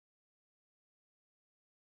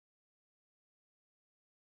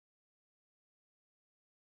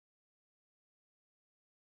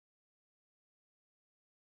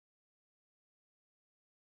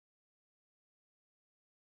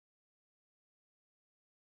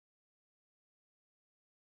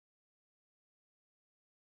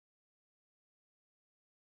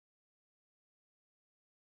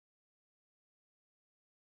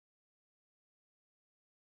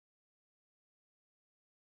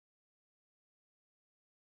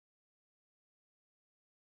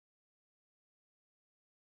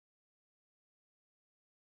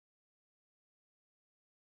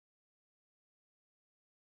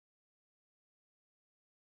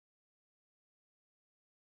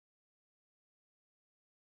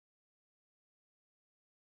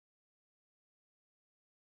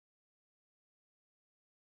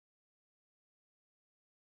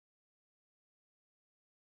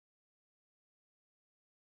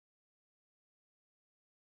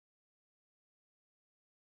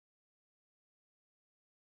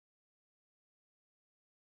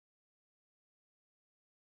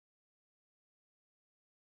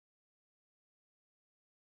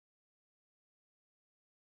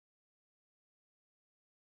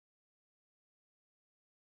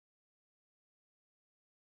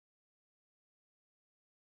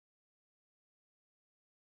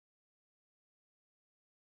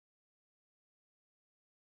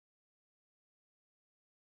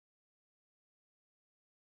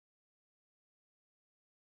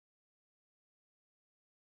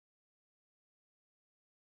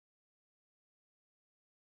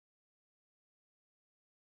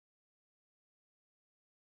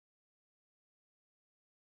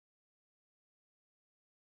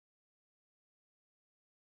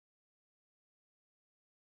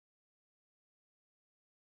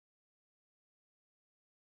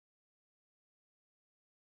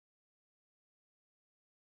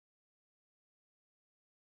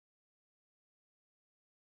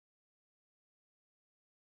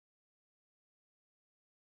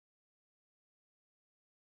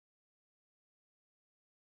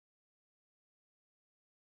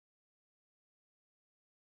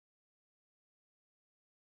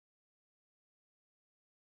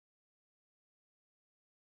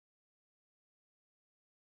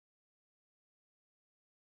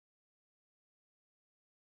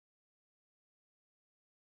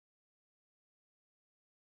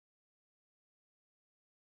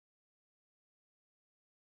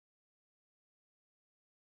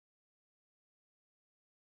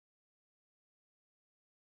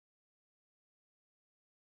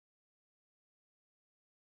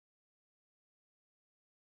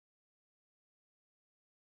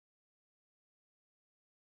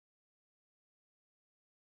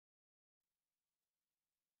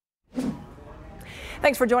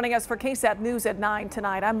Thanks for joining us for KSAT News at 9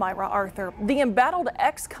 tonight. I'm Myra Arthur. The embattled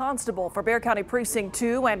ex-constable for Bexar County Precinct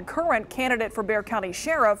 2 and current candidate for Bexar County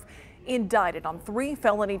Sheriff indicted on 3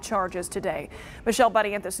 felony charges today. Michelle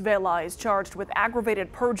Barrientos Vela is charged with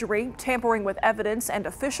aggravated perjury, tampering with evidence, and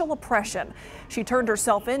official oppression. She turned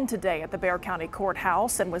herself in today at the Bexar County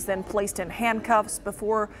Courthouse and was then placed in handcuffs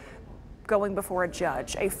before going before a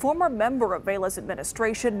judge. A former member of Vela's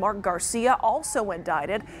administration, Mark Garcia, also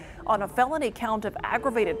indicted on a felony count of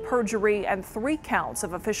aggravated perjury and 3 counts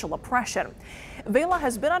of official oppression. Vela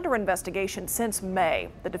has been under investigation since May.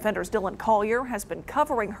 The defender's Dylan Collier has been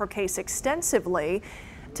covering her case extensively.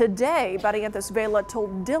 Today, Barrientos Vela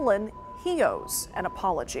told Dylan he owes an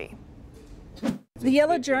apology. The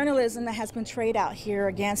yellow journalism that has been traded out here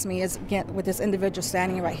against me is with this individual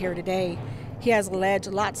standing right here today. He has alleged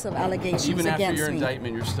lots of allegations against me. Even after your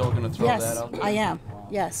indictment, you're still going to throw that out there? Yes, I am.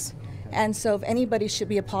 Yes. And so if anybody should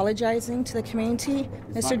be apologizing to the community,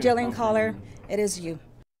 Mr. Dylan Collier, it is you.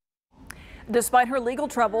 Despite her legal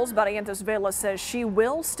troubles, Barrientos Vela says she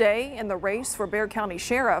will stay in the race for Bexar County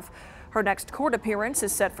Sheriff. Her next court appearance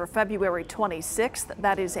is set for February 26th.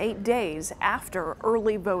 That is 8 days after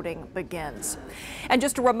early voting begins. And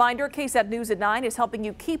just a reminder, KSAT News at 9 is helping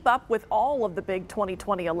you keep up with all of the big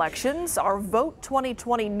 2020 elections. Our Vote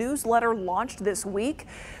 2020 newsletter launched this week.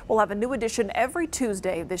 We'll have a new edition every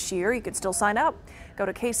Tuesday this year. You can still sign up. Go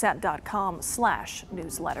to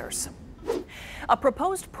ksat.com/newsletters. A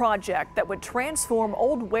proposed project that would transform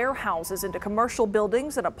old warehouses into commercial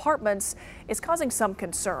buildings and apartments is causing some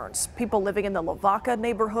concerns. People living in the Lavaca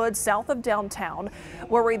neighborhood south of downtown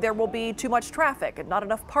worry there will be too much traffic and not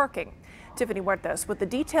enough parking. Tiffany Huertas with the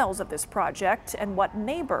details of this project and what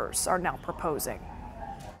neighbors are now proposing.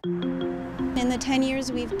 In the 10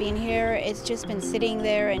 years we've been here, it's just been sitting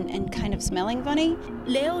there and kind of smelling funny.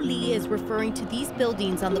 Leo Lee is referring to these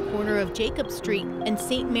buildings on the corner of Jacob Street and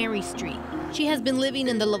St. Mary Street. She has been living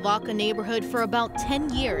in the Lavaca neighborhood for about 10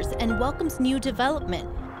 years and welcomes new development,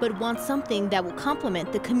 but wants something that will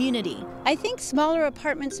complement the community. I think smaller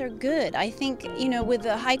apartments are good. I think, with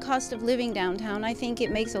the high cost of living downtown, I think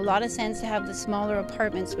it makes a lot of sense to have the smaller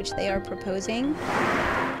apartments, which they are proposing.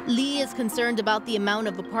 Lee is concerned about the amount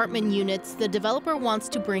of apartment units the developer wants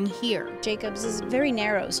to bring here. Jacobs is a very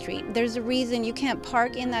narrow street. There's a reason you can't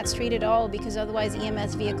park in that street at all because otherwise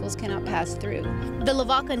EMS vehicles cannot pass through. The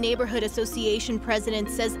Lavaca Neighborhood Association president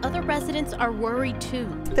says other residents are worried too.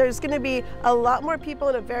 There's going to be a lot more people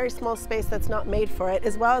in a very small space that's not made for it,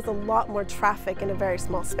 as well as a lot more traffic in a very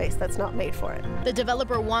small space that's not made for it. The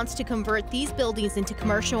developer wants to convert these buildings into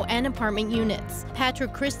commercial and apartment units.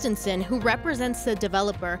 Patrick Christensen, who represents the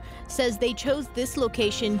developer, says they chose this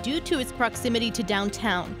location due to its proximity to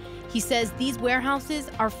downtown. He says these warehouses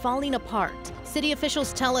are falling apart. City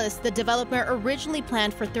officials tell us the developer originally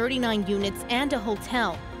planned for 39 units and a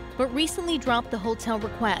hotel, but recently dropped the hotel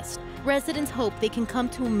request. Residents hope they can come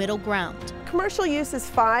to a middle ground. Commercial use is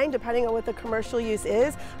fine, depending on what the commercial use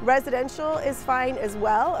is. Residential is fine as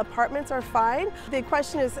well. Apartments are fine. The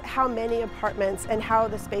question is how many apartments and how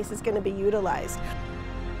the space is going to be utilized.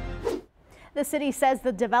 The city says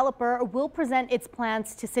the developer will present its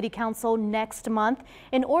plans to City Council next month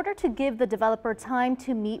in order to give the developer time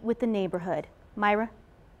to meet with the neighborhood. Myra?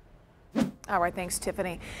 All right, thanks,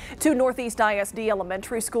 Tiffany. 2 Northeast ISD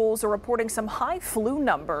elementary schools are reporting some high flu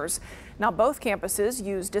numbers. Now, both campuses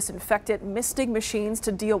use disinfectant misting machines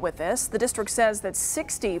to deal with this. The district says that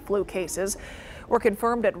 60 flu cases were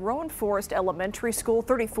confirmed at Rowan Forest Elementary School,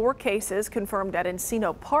 34 cases confirmed at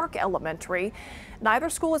Encino Park Elementary. Neither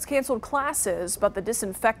school has canceled classes, but the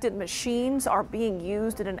disinfectant machines are being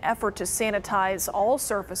used in an effort to sanitize all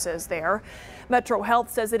surfaces there. Metro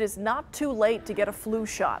Health says it is not too late to get a flu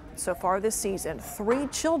shot. So far this season, 3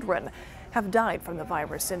 children have died from the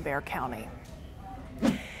virus in Bexar County.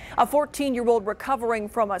 A 14-year-old recovering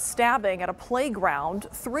from a stabbing at a playground.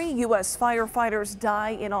 3 U.S. firefighters die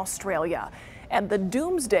in Australia. And the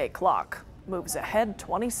doomsday clock moves ahead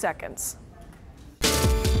 20 seconds.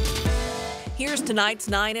 Here's tonight's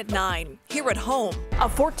 9 at 9. Here at home, a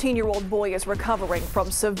 14-year-old boy is recovering from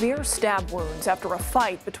severe stab wounds after a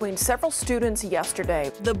fight between several students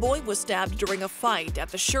yesterday. The boy was stabbed during a fight at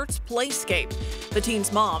the Schertz Playscape. The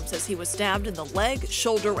teen's mom says he was stabbed in the leg,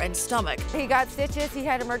 shoulder, and stomach. He got stitches. He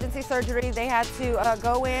had emergency surgery. They had to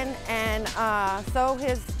go in and sew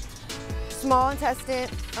his small intestine,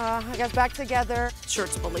 back together.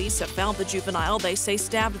 Schertz police have found the juvenile they say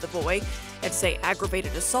stabbed the boy and say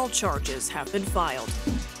aggravated assault charges have been filed.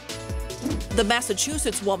 The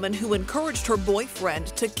Massachusetts woman who encouraged her boyfriend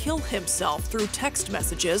to kill himself through text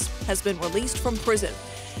messages has been released from prison.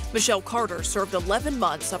 Michelle Carter served 11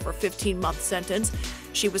 months of her 15-month sentence.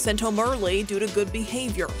 She was sent home early due to good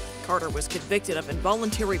behavior. Carter was convicted of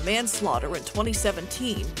involuntary manslaughter in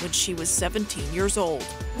 2017 when she was 17 years old.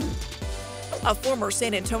 A former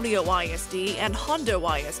San Antonio ISD and Hondo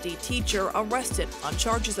ISD teacher arrested on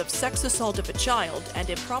charges of sex assault of a child and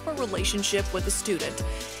improper relationship with a student.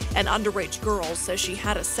 An underage girl says she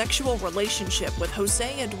had a sexual relationship with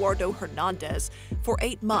Jose Eduardo Hernandez for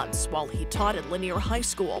 8 months while he taught at Linear High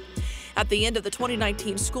School. At the end of the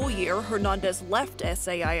 2019 school year, Hernandez left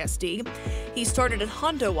SAISD. He started at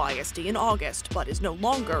Hondo ISD in August, but is no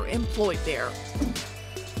longer employed there.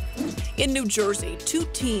 In New Jersey, 2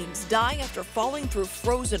 teens die after falling through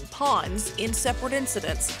frozen ponds in separate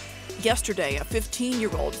incidents. Yesterday, a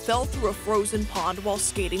 15-year-old fell through a frozen pond while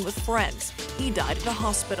skating with friends. He died at a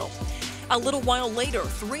hospital. A little while later,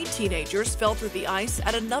 3 teenagers fell through the ice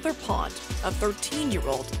at another pond. A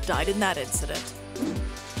 13-year-old died in that incident.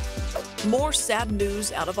 More sad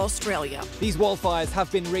news out of Australia. These wildfires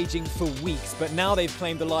have been raging for weeks, but now they've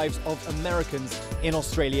claimed the lives of Americans in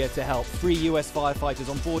Australia to help. 3 US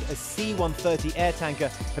firefighters on board a C-130 air tanker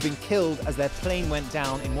have been killed as their plane went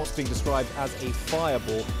down in what's being described as a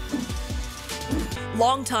fireball.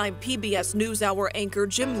 Longtime PBS NewsHour anchor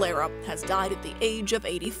Jim Lara has died at the age of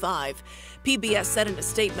 85. PBS said in a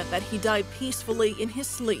statement that he died peacefully in his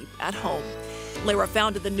sleep at home. Lara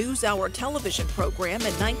founded the NewsHour television program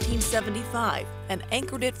in 1975 and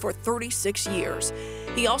anchored it for 36 years.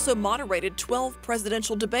 He also moderated 12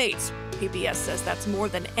 presidential debates. PBS says that's more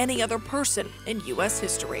than any other person in U.S.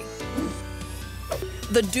 history.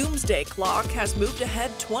 The doomsday clock has moved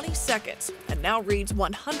ahead 20 seconds and now reads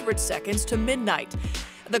 100 seconds to midnight.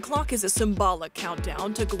 The clock is a symbolic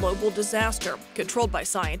countdown to global disaster, controlled by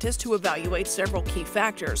scientists who evaluate several key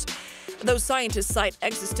factors. Those scientists cite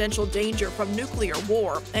existential danger from nuclear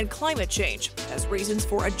war and climate change as reasons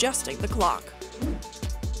for adjusting the clock.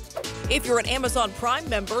 If you're an Amazon Prime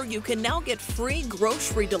member, you can now get free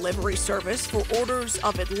grocery delivery service for orders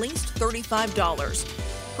of at least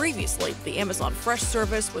 $35. Previously, the Amazon Fresh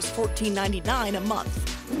service was $14.99 a month.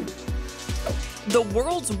 The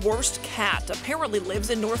world's worst cat apparently lives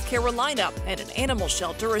in North Carolina, and an animal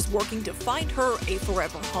shelter is working to find her a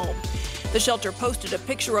forever home. The shelter posted a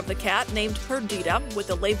picture of the cat named Perdita with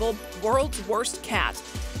the label World's Worst Cat.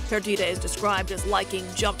 Perdita is described as liking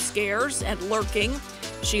jump scares and lurking.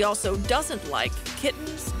 She also doesn't like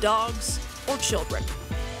kittens, dogs, or children.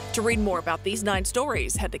 To read more about these 9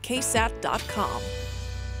 stories, head to KSAT.com.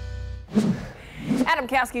 Adam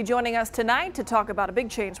Caskey joining us tonight to talk about a big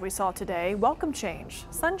change we saw today. Welcome change.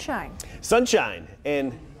 Sunshine. Sunshine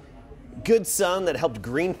and good sun that helped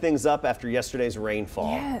green things up after yesterday's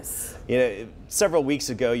rainfall. Yes. You know, several weeks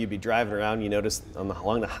ago, you'd be driving around, you noticed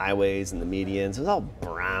along the highways and the medians, it was all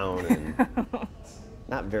brown and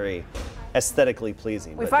not very aesthetically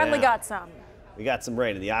pleasing. We finally got some. We got some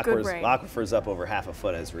rain, and the aquifer's up over half a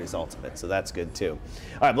foot as a result of it, so that's good too.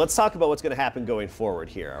 All right, let's talk about what's going to happen going forward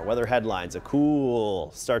here. Our weather headlines, a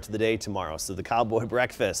cool start to the day tomorrow. So the cowboy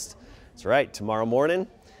breakfast. That's right, tomorrow morning,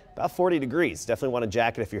 about 40 degrees. Definitely want a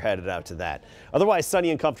jacket if you're headed out to that. Otherwise,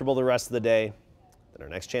 sunny and comfortable the rest of the day. Then our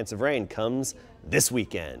next chance of rain comes this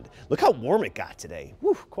weekend. Look how warm it got today.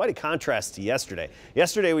 Whew, quite a contrast to yesterday.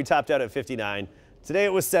 Yesterday, we topped out at 59. Today,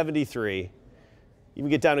 it was 73. Even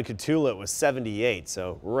get down to Cotulla, it was 78,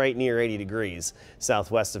 so right near 80 degrees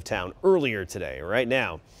southwest of town earlier today. Right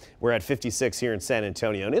now, we're at 56 here in San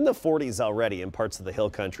Antonio and in the 40s already in parts of the hill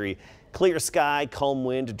country. Clear sky, calm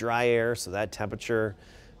wind, dry air, so that temperature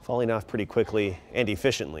falling off pretty quickly and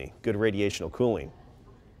efficiently. Good radiational cooling.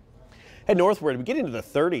 Head northward, we get into the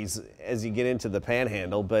 30s as you get into the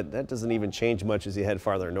panhandle, but that doesn't even change much as you head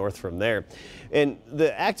farther north from there. And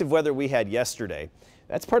the active weather we had yesterday,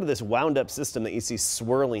 that's part of this wound up system that you see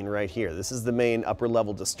swirling right here. This is the main upper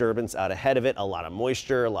level disturbance out ahead of it. A lot of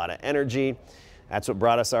moisture, a lot of energy. That's what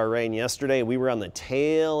brought us our rain yesterday. We were on the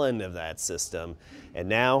tail end of that system, and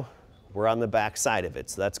now we're on the back side of it.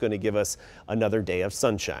 So that's going to give us another day of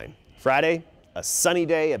sunshine. Friday, a sunny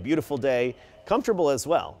day, a beautiful day, comfortable as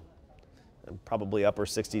well. And probably upper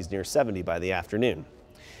 60s near 70 by the afternoon.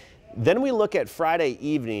 Then we look at Friday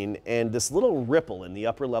evening, and this little ripple in the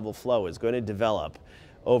upper level flow is going to develop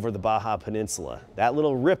over the Baja Peninsula. That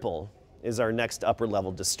little ripple is our next upper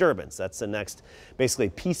level disturbance. That's the next basically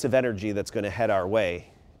piece of energy that's going to head our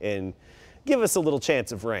way and give us a little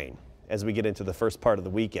chance of rain as we get into the first part of the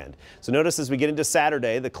weekend. So notice as we get into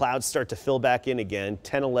Saturday, the clouds start to fill back in again,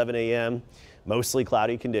 10, 11 a.m., mostly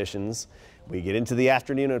cloudy conditions. We get into the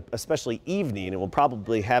afternoon, especially evening, and we'll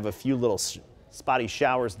probably have a few little spotty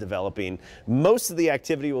showers developing. Most of the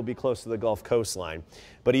activity will be close to the Gulf coastline,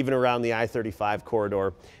 but even around the I-35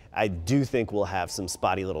 corridor I do think we'll have some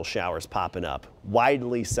spotty little showers popping up.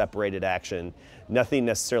 Widely separated action, nothing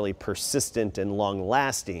necessarily persistent and long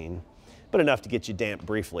lasting, but enough to get you damp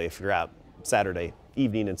briefly if you're out Saturday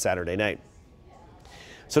evening and Saturday night.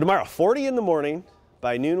 So tomorrow, 40 in the morning,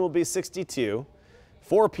 by noon will be 62,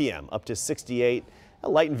 4 p.m. up to 68. A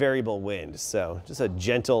light and variable wind, so just a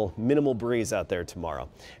gentle, minimal breeze out there tomorrow.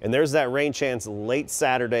 And there's that rain chance late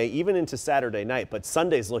Saturday, even into Saturday night, but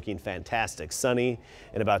Sunday's looking fantastic. Sunny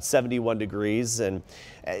and about 71 degrees, and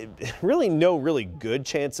really no really good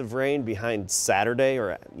chance of rain behind Saturday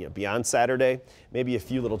or beyond Saturday. Maybe a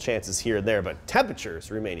few little chances here and there, but temperatures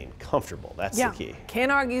remaining comfortable. That's the key.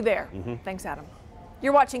 Can't argue there. Thanks, Adam.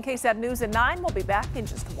 You're watching KSAT News at 9. We'll be back in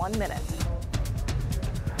just 1 minute.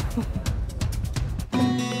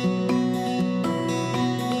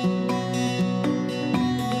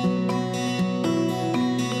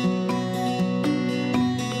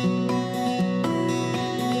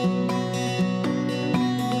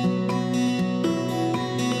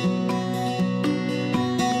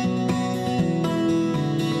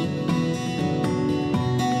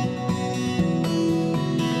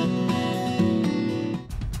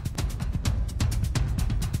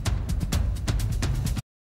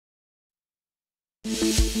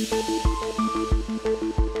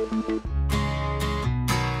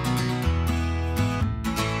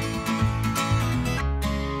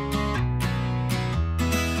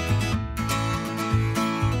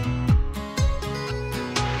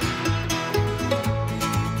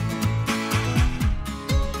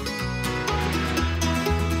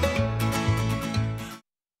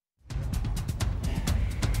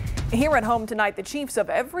 Here at home tonight, the chiefs of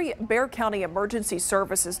every Bexar County Emergency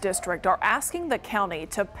Services District are asking the county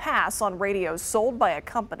to pass on radios sold by a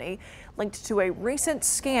company linked to a recent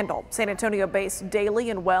scandal. San Antonio-based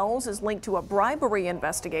Daly & Wells is linked to a bribery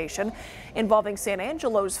investigation involving San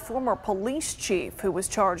Angelo's former police chief, who was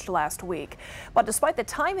charged last week. But despite the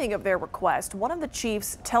timing of their request, one of the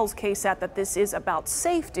chiefs tells KSAT that this is about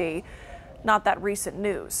safety, not that recent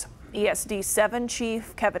news. ESD 7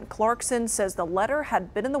 Chief Kevin Clarkson says the letter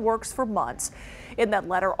had been in the works for months. In that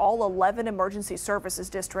letter, all 11 emergency services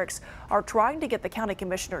districts are trying to get the county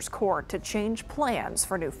commissioner's court to change plans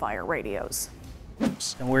for new fire radios.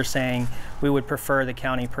 And we're saying we would prefer the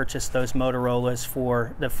county purchase those Motorola's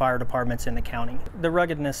for the fire departments in the county. The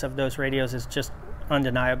ruggedness of those radios is just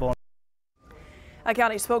undeniable. A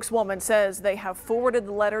county spokeswoman says they have forwarded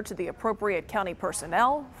the letter to the appropriate county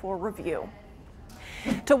personnel for review.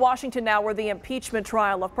 To Washington now, where the impeachment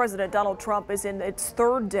trial of President Donald Trump is in its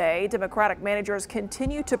third day. Democratic managers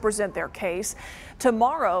continue to present their case.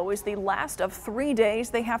 Tomorrow is the last of 3 days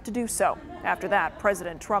they have to do so. After that,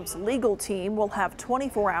 President Trump's legal team will have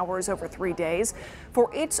 24 hours over 3 days for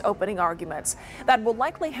its opening arguments. That will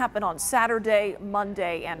likely happen on Saturday,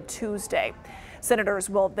 Monday, and Tuesday. Senators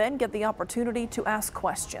will then get the opportunity to ask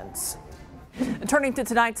questions. Turning to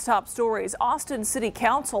tonight's top stories, Austin City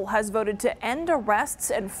Council has voted to end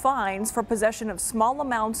arrests and fines for possession of small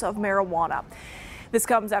amounts of marijuana. This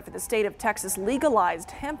comes after the state of Texas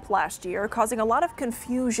legalized hemp last year, causing a lot of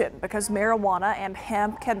confusion because marijuana and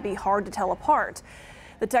hemp can be hard to tell apart.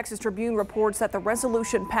 The Texas Tribune reports that the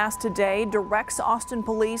resolution passed today directs Austin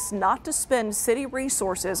police not to spend city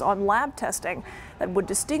resources on lab testing that would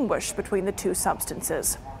distinguish between the two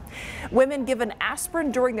substances. Women given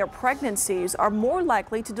aspirin during their pregnancies are more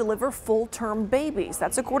likely to deliver full-term babies.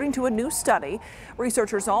 That's according to a new study.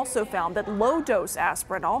 Researchers also found that low-dose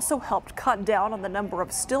aspirin also helped cut down on the number of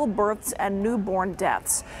stillbirths and newborn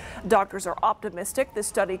deaths. Doctors are optimistic this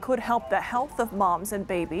study could help the health of moms and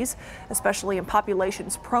babies, especially in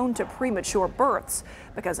populations prone to premature births,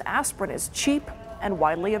 because aspirin is cheap and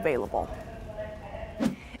widely available.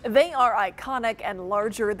 They are iconic and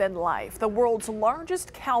larger than life. The world's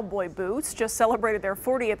largest cowboy boots just celebrated their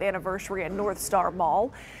 40th anniversary at North Star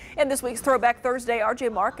Mall. In this week's Throwback Thursday,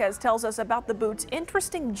 RJ Marquez tells us about the boots'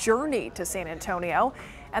 interesting journey to San Antonio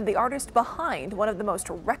and the artist behind one of the most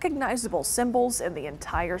recognizable symbols in the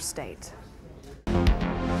entire state.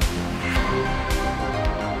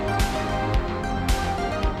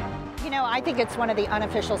 You know, I think it's one of the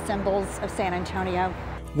unofficial symbols of San Antonio.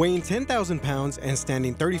 Weighing 10,000 pounds and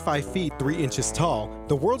standing 35 feet 3 inches tall,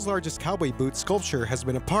 the world's largest cowboy boot sculpture has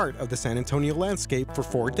been a part of the San Antonio landscape for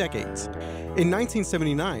 4 decades. In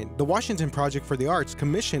 1979, the Washington Project for the Arts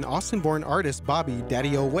commissioned Austin-born artist Bobby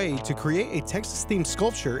Daddy-O Way to create a Texas-themed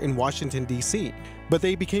sculpture in Washington, D.C. But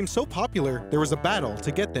they became so popular, there was a battle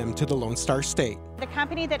to get them to the Lone Star State. The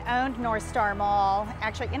company that owned North Star Mall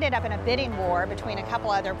actually ended up in a bidding war between a couple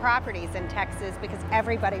other properties in Texas because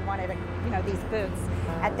everybody wanted, these boots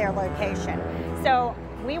at their location. So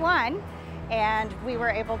we won, and we were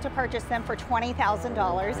able to purchase them for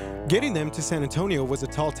 $20,000. Getting them to San Antonio was a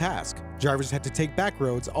tall task. Drivers had to take back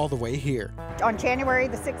roads all the way here. On January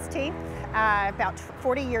the 16th, about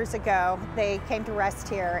 40 years ago, they came to rest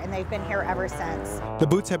here, and they've been here ever since. The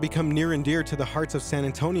boots have become near and dear to the hearts of San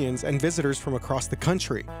Antonians and visitors from across the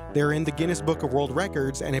country. They're in the Guinness Book of World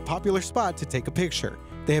Records and a popular spot to take a picture.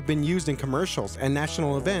 They have been used in commercials and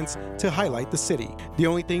national events to highlight the city. The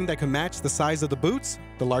only thing that can match the size of the boots,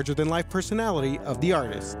 the larger-than-life personality of the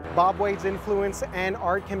artist. Bob Wade's influence and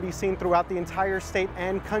art can be seen throughout the entire state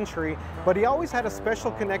and country, but he always had a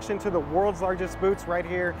special connection to the world's largest boots right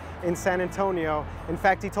here in San Antonio. In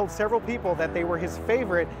fact, he told several people that they were his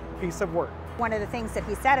favorite piece of work. One of the things that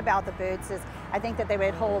he said about the boots is, I think that they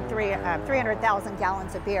would hold 300,000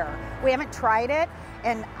 gallons of beer. We haven't tried it,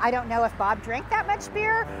 and I don't know if Bob drank that much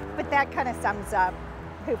beer, but that kind of sums up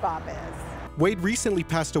who Bob is. Wade recently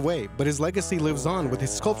passed away, but his legacy lives on with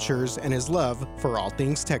his sculptures and his love for all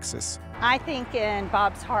things Texas. I think in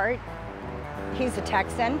Bob's heart, he's a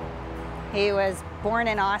Texan. He was born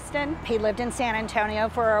in Austin. He lived in San Antonio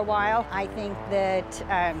for a while. I think that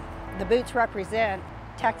the boots represent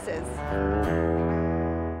Texas.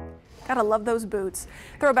 Gotta love those boots.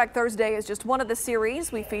 Throwback Thursday is just one of the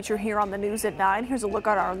series we feature here on the News at 9. Here's a look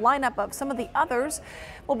at our lineup of some of the others.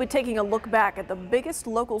 We'll be taking a look back at the biggest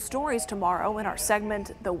local stories tomorrow in our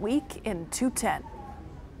segment, The Week in 210.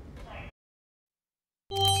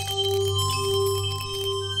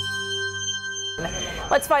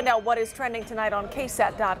 Let's find out what is trending tonight on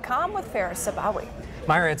KSAT.com with Ferris Sabawi.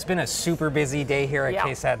 Myra, it's been a super busy day here at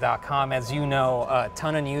KSAT.com. As you know, a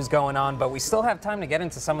ton of news going on, but we still have time to get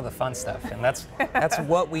into some of the fun stuff, and that's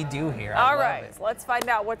what we do here. All right, let's find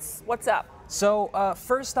out what's up. So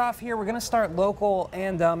first off here, we're going to start local,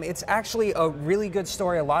 and it's actually a really good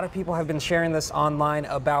story. A lot of people have been sharing this online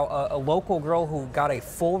about a local girl who got a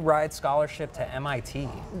full ride scholarship to MIT.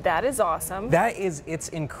 That is awesome. It's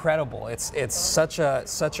incredible. It's such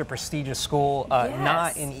a prestigious school,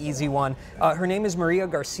 not an easy one. Her name is Maria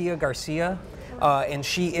Garcia. And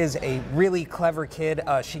she is a really clever kid.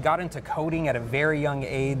 She got into coding at a very young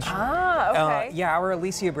age. Okay. Yeah, our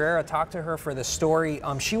Alicia Barrera talked to her for the story.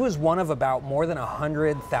 She was one of about more than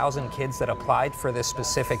 100,000 kids that applied for this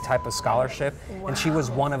specific type of scholarship, and she was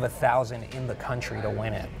one of 1,000 in the country to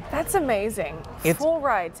win it. That's amazing. Full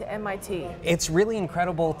ride to MIT. It's really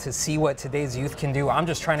incredible to see what today's youth can do. I'm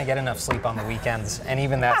just trying to get enough sleep on the weekends, and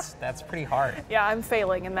even that's pretty hard. Yeah, I'm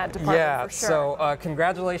failing in that department for sure. So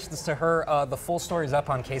congratulations to her. The full story's up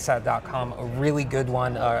on KSAT.com. A really good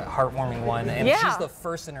one, heartwarming one, and she's the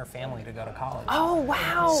first in her family to go to college. Oh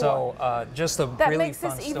wow! So just a that really makes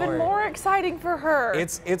fun this story. even more exciting for her.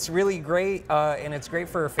 It's really great, and it's great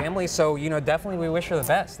for her family. So definitely we wish her the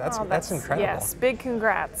best. That's incredible. Yes, big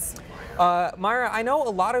congrats. Myra, I know a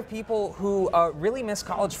lot of people who really miss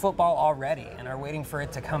college football already and are waiting for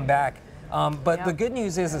it to come back. But the good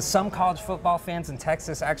news is some college football fans in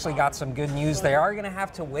Texas actually got some good news. They are going to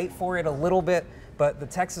have to wait for it a little bit, but the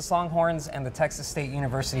Texas Longhorns and the Texas State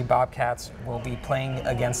University Bobcats will be playing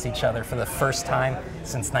against each other for the first time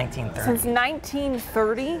since 1930. Since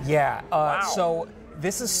 1930? Yeah. Wow. So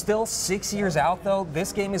this is still 6 years out, though.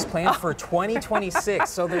 This game is planned for 2026,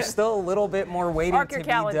 so there's still a little bit more waiting to be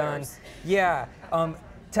done. Yeah.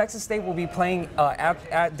 Texas State will be playing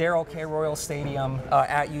at Darrell K. Royal Stadium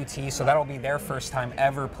at UT, so that'll be their first time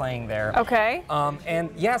ever playing there. Okay. And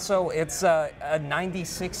yeah, so it's a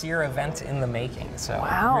 96-year event in the making. So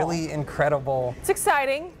really incredible. It's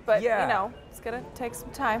exciting, but it's gonna take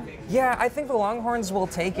some time. Yeah, I think the Longhorns will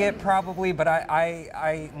take it probably, but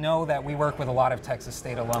I know that we work with a lot of Texas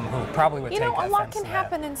State alum who probably would take offense to that. A lot can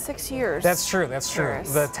happen in 6 years. That's true. That's true.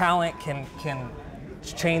 The talent can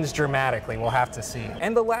change dramatically. We'll have to see.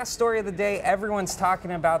 And the last story of the day, everyone's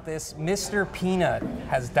talking about this. Mr. Peanut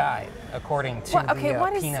has died, according to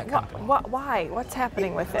the Peanut Company. Why? What's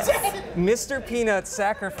happening with this? Mr. Peanut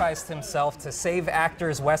sacrificed himself to save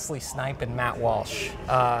actors Wesley Snipes and Matt Walsh.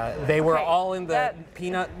 They were all in the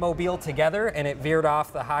Peanut Mobile together, and it veered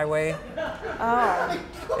off the highway. Oh.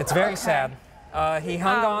 It's very sad. He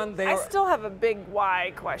hung on. I still have a big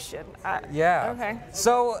why question. Yeah. Okay.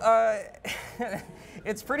 So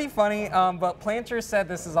it's pretty funny, but Planters said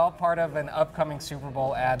this is all part of an upcoming Super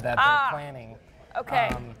Bowl ad that they're planning. Okay.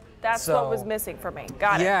 That's what was missing for me.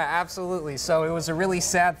 Got it. Yeah, absolutely. So it was a really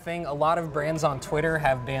sad thing. A lot of brands on Twitter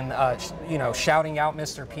have been, shouting out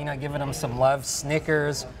Mr. Peanut, giving him some love.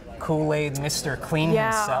 Snickers, Kool-Aid, Mr. Clean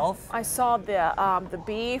himself. I saw the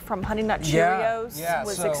bee from Honey Nut Cheerios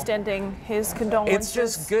was extending his condolences. It's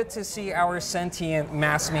just good to see our sentient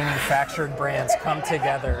mass-manufactured brands come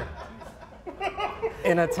together.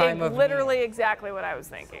 in a time of literally exactly what I was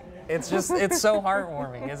thinking. It's just, it's so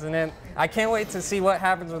heartwarming, isn't it? I can't wait to see what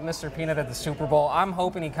happens with Mr. Peanut at the Super Bowl. I'm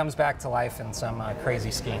hoping he comes back to life in some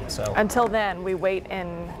crazy scheme. So until then, we wait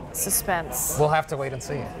in suspense. We'll have to wait and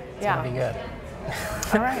see. It's gonna be good.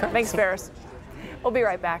 All right, thanks, Ferris. We'll be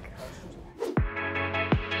right back.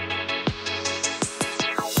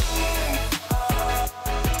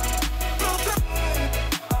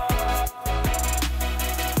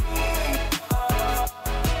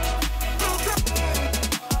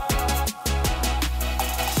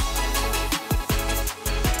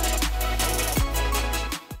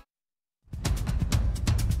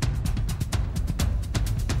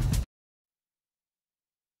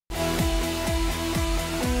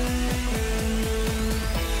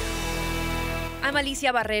 I'm Alicia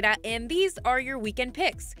Barrera, and these are your weekend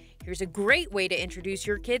picks. Here's a great way to introduce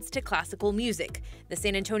your kids to classical music. The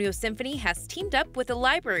San Antonio Symphony has teamed up with a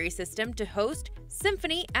library system to host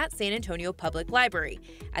Symphony at San Antonio Public Library.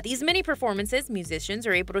 At these mini performances, musicians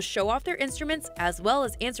are able to show off their instruments as well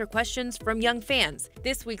as answer questions from young fans.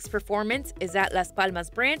 This week's performance is at Las Palmas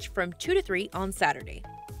branch from 2 to 3 on Saturday.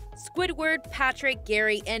 Squidward, Patrick,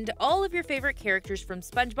 Gary, and all of your favorite characters from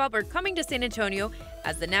SpongeBob are coming to San Antonio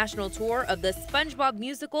as the national tour of the SpongeBob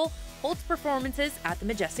musical holds performances at the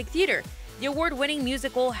Majestic Theater. The award-winning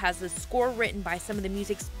musical has a score written by some of the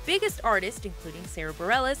music's biggest artists, including Sarah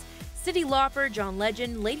Bareilles, Cyndi Lauper, John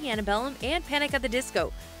Legend, Lady Antebellum, and Panic at the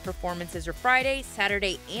Disco. Performances are Friday,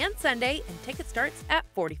 Saturday, and Sunday, and ticket starts at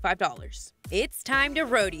 $45. It's time to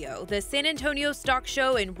rodeo. The San Antonio Stock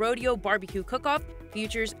Show and Rodeo Barbecue Cook-Off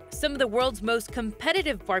features some of the world's most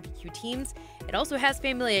competitive barbecue teams. It also has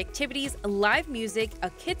family activities, live music, a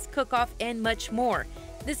kids cook-off, and much more.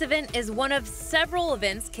 This event is one of several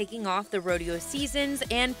events kicking off the rodeo seasons,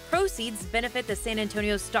 and proceeds benefit the San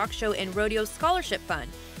Antonio Stock Show and Rodeo Scholarship Fund.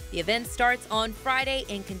 The event starts on Friday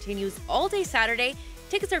and continues all day Saturday.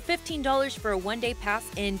 Tickets are $15 for a one-day pass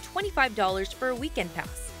and $25 for a weekend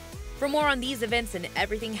pass. For more on these events and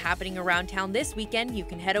everything happening around town this weekend, you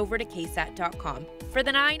can head over to KSAT.com. For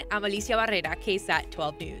the 9, I'm Alicia Barrera, KSAT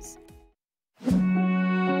 12 News.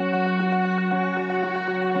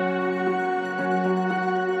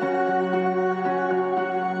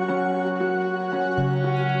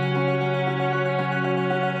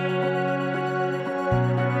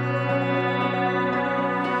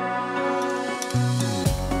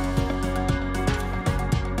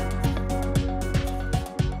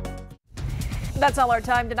 That's all our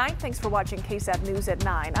time tonight. Thanks for watching KSAT News at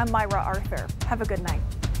 9. I'm Myra Arthur. Have a good night.